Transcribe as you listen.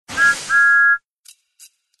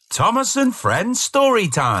Thomas and Friends Story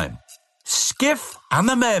Time. Skiff and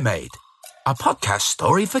the Mermaid. A podcast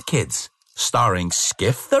story for kids, starring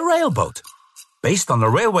Skiff the Railboat. Based on the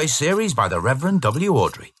railway series by the Reverend W.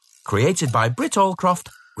 Awdry. Created by Britt Allcroft,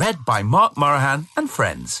 read by Mark Morahan and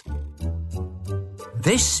friends.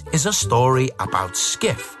 This is a story about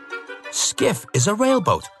Skiff. Skiff is a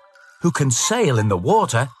railboat who can sail in the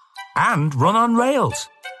water and run on rails,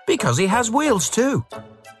 because he has wheels too.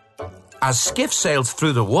 As Skiff sails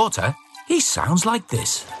through the water, he sounds like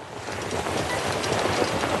this.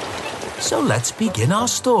 So let's begin our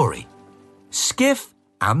story. Skiff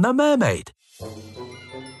and the Mermaid.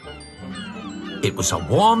 It was a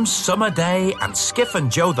warm summer day and Skiff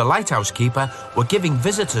and Joe the lighthouse keeper were giving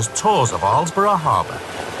visitors tours of Alsborough Harbour.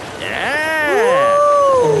 Yeah!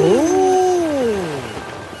 Ooh.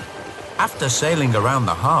 After sailing around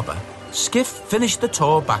the harbour, Skiff finished the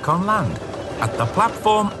tour back on land at the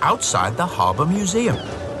platform outside the Harbour Museum.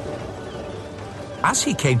 As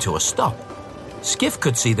he came to a stop, Skiff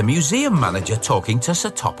could see the museum manager talking to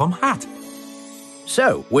Sir Topham Hatt.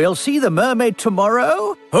 So, we'll see the mermaid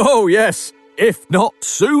tomorrow? Oh, yes, if not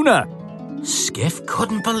sooner. Skiff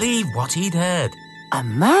couldn't believe what he'd heard. A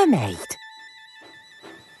mermaid?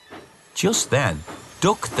 Just then,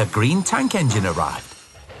 Duck the green tank engine arrived.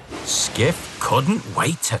 Skiff couldn't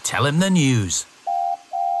wait to tell him the news.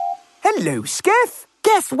 Hello, Skiff.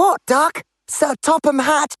 Guess what, Duck? Sir Topham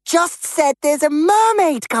Hatt just said there's a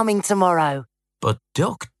mermaid coming tomorrow. But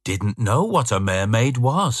Duck didn't know what a mermaid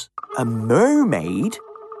was. A mermaid?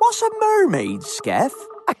 What's a mermaid, Skiff?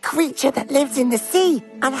 A creature that lives in the sea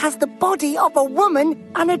and has the body of a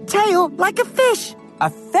woman and a tail like a fish. A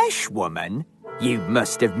fish woman? You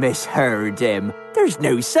must have misheard him. There's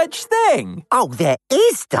no such thing. Oh, there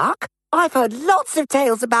is, Duck. I've heard lots of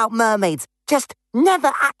tales about mermaids, just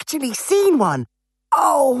never actually seen one.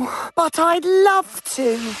 Oh, but I'd love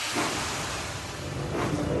to.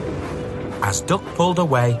 As Duck pulled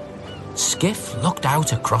away, Skiff looked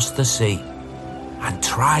out across the sea and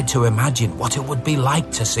tried to imagine what it would be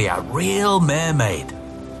like to see a real mermaid.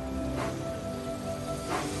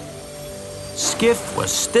 Skiff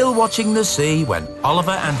was still watching the sea when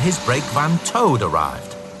Oliver and his brake van Toad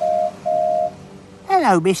arrived.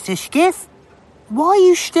 Hello, Mr. Skiff. Why are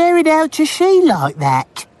you staring out to sea like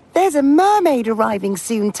that? There's a mermaid arriving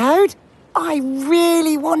soon, Toad. I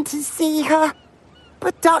really want to see her.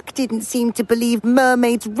 But Duck didn't seem to believe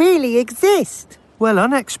mermaids really exist. Well,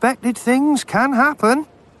 unexpected things can happen.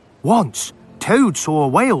 Once, Toad saw a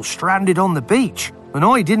whale stranded on the beach, and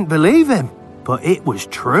I didn't believe him. But it was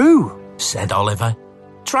true, said Oliver,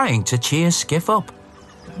 trying to cheer Skiff up.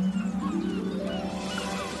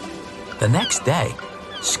 The next day,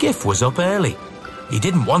 Skiff was up early. He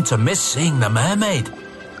didn't want to miss seeing the mermaid.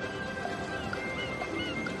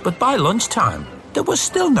 But by lunchtime, there was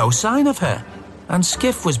still no sign of her, and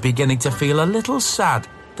Skiff was beginning to feel a little sad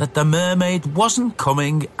that the mermaid wasn't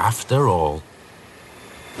coming after all.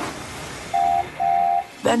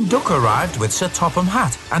 Then Duck arrived with Sir Topham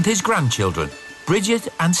Hatt and his grandchildren, Bridget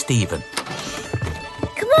and Stephen.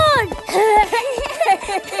 Come on!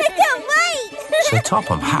 I can't wait! Sir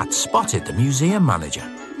Topham Hatt spotted the museum manager.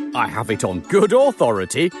 I have it on good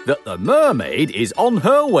authority that the mermaid is on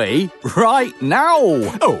her way right now.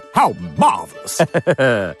 Oh, how marvellous.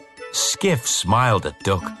 Skiff smiled at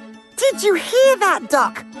Duck. Did you hear that,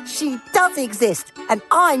 Duck? She does exist, and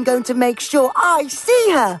I'm going to make sure I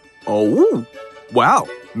see her. Oh, well,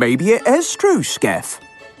 maybe it is true, Skiff.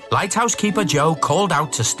 Lighthouse keeper Joe called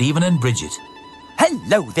out to Stephen and Bridget.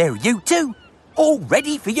 Hello there, you two. All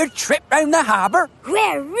ready for your trip round the harbour?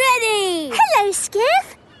 We're ready! Hello,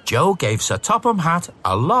 Skiff. Joe gave Sir Topham Hatt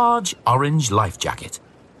a large orange life jacket.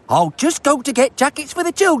 I'll just go to get jackets for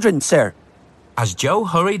the children, sir. As Joe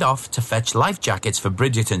hurried off to fetch life jackets for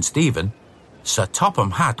Bridget and Stephen, Sir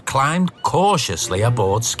Topham Hatt climbed cautiously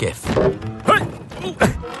aboard Skiff.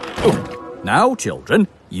 Now, children,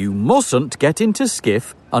 you mustn't get into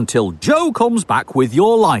Skiff until Joe comes back with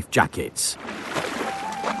your life jackets.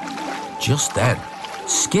 Just then,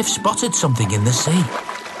 Skiff spotted something in the sea.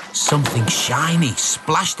 Something shiny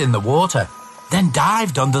splashed in the water, then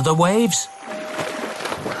dived under the waves.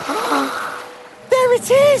 There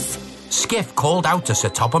it is! Skiff called out to Sir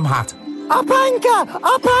Topham Hatt. Up anchor!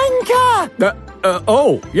 Up anchor!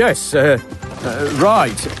 Oh, yes,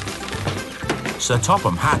 right. Sir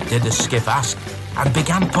Topham Hatt did as Skiff asked and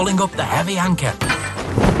began pulling up the heavy anchor.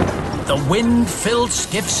 The wind filled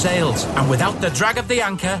Skiff's sails, and without the drag of the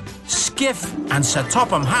anchor, Skiff and Sir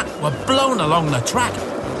Topham Hatt were blown along the track,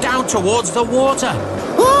 down towards the water.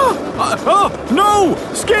 No!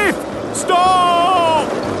 Skiff! Stop!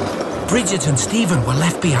 Bridget and Stephen were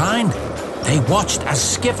left behind. They watched as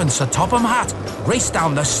Skiff and Sir Topham Hatt raced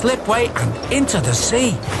down the slipway and into the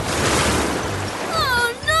sea.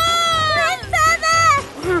 Oh no!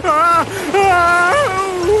 Grandfather!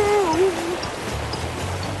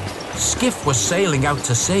 Skiff was sailing out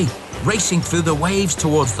to sea, racing through the waves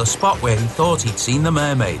towards the spot where he thought he'd seen the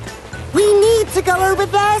mermaid. We need to go over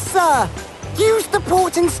there, sir. Use the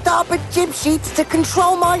port and starboard jib sheets to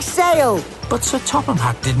control my sail. But Sir Topham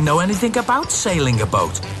Hatt didn't know anything about sailing a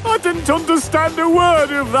boat. I didn't understand a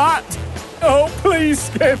word of that. Oh, please,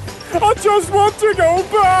 Skiff. I just want to go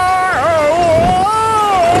back.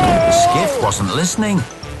 Skiff wasn't listening.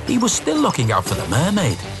 He was still looking out for the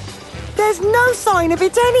mermaid. There's no sign of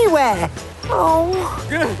it anywhere. Oh,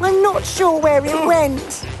 I'm not sure where it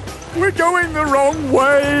went. We're going the wrong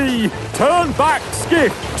way. Turn back,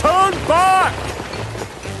 Skiff. Turn back.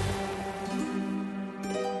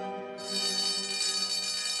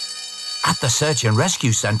 At the Search and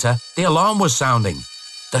Rescue Centre, the alarm was sounding.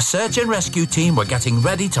 The search and rescue team were getting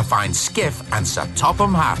ready to find Skiff and Sir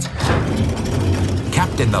Topham Hatt.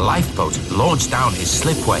 Captain the lifeboat launched down his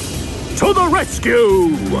slipway, To the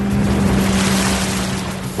rescue!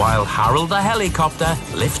 while Harold the helicopter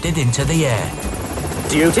lifted into the air.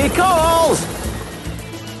 Duty calls!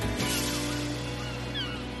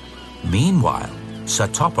 Meanwhile, Sir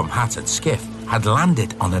Topham Hatt and Skiff had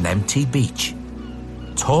landed on an empty beach.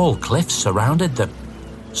 Tall cliffs surrounded them,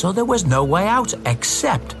 so there was no way out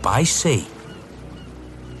except by sea.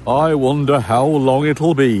 I wonder how long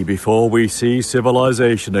it'll be before we see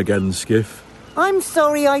civilization again, Skiff. I'm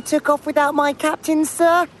sorry I took off without my captain,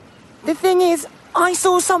 sir. The thing is, I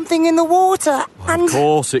saw something in the water and... Of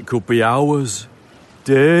course, it could be hours,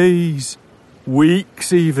 days,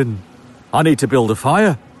 weeks even. I need to build a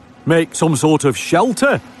fire, make some sort of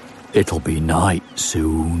shelter. It'll be night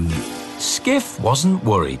soon. Skiff wasn't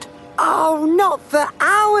worried. Oh, not for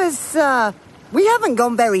hours, sir. We haven't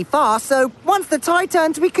gone very far, so once the tide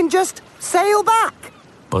turns, we can just sail back.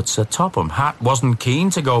 But Sir Topham Hatt wasn't keen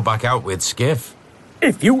to go back out with Skiff.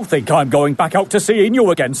 If you think I'm going back out to sea in you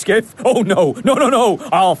again, Skiff, oh no.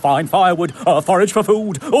 I'll find firewood, forage for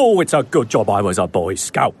food. Oh, it's a good job I was a Boy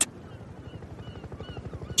Scout.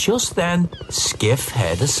 Just then, Skiff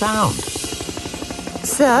heard a sound.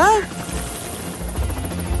 Sir?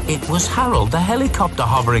 It was Harold the helicopter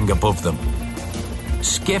hovering above them.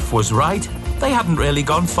 Skiff was right. They hadn't really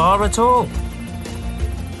gone far at all.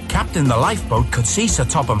 Captain the lifeboat could see Sir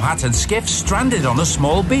Topham Hatt and Skiff stranded on a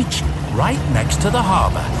small beach right next to the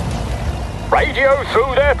harbour. Radio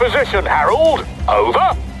through their position, Harold.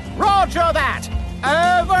 Over. Roger that!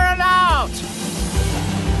 Over and out!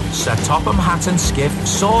 Sir Topham Hatt and Skiff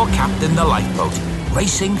saw Captain the lifeboat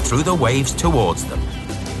racing through the waves towards them.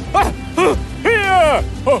 Here!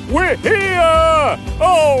 We're here!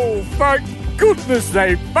 Oh, thank goodness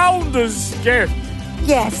they found us, Skiff.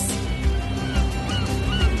 Yes.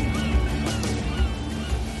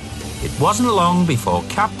 It wasn't long before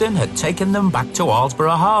Captain had taken them back to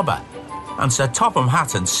Aldborough Harbour, and Sir Topham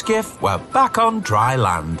Hatt and Skiff were back on dry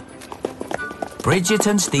land. Bridget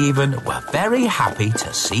and Stephen were very happy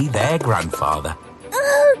to see their grandfather.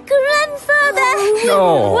 Oh, Grandfather!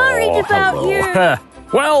 Oh, Worried about hello. you.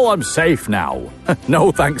 Well, I'm safe now.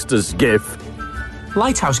 No thanks to Skiff.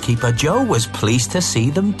 Lighthouse Keeper Joe was pleased to see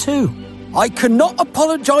them too. I cannot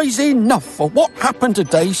apologise enough for what happened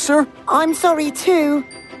today, sir. I'm sorry too.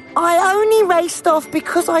 I only raced off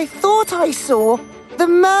because I thought I saw the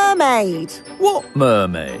mermaid. What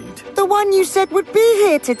mermaid? The one you said would be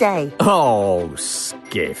here today. Oh,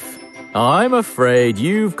 Skiff. I'm afraid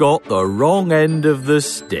you've got the wrong end of the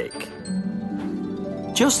stick.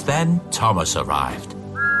 Just then, Thomas arrived.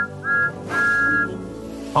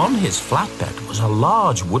 On his flatbed was a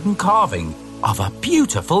large wooden carving of a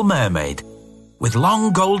beautiful mermaid with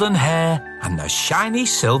long golden hair and the shiny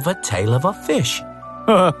silver tail of a fish.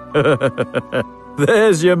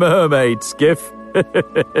 There's your mermaid, Skiff.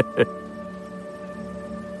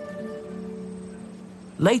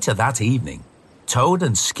 Later that evening, Toad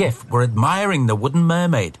and Skiff were admiring the wooden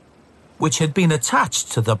mermaid, which had been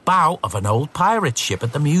attached to the bow of an old pirate ship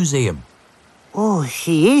at the museum. Oh,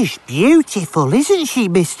 she is beautiful, isn't she,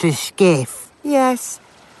 Mr. Skiff? Yes,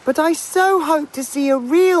 but I so hope to see a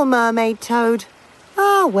real mermaid, Toad.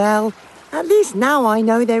 Ah, well, at least now I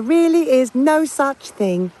know there really is no such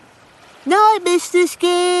thing. Night, Mr.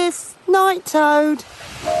 Skiff. Night, Toad.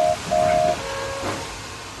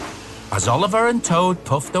 As Oliver and Toad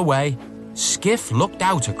puffed away, Skiff looked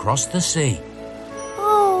out across the sea.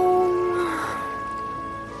 Oh.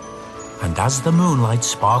 And as the moonlight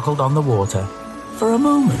sparkled on the water, for a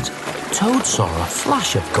moment, Toad saw a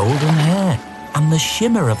flash of golden hair and the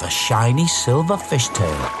shimmer of a shiny silver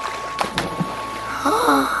fishtail.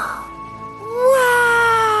 Wow!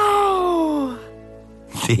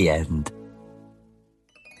 The end.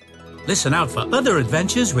 Listen out for other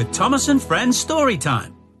adventures with Thomas and Friends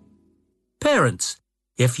Storytime. Parents,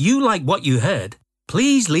 if you like what you heard,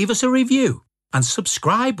 please leave us a review and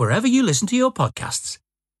subscribe wherever you listen to your podcasts.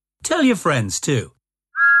 Tell your friends too.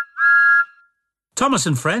 Thomas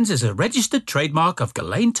and Friends is a registered trademark of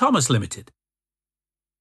Ghislaine Thomas Limited.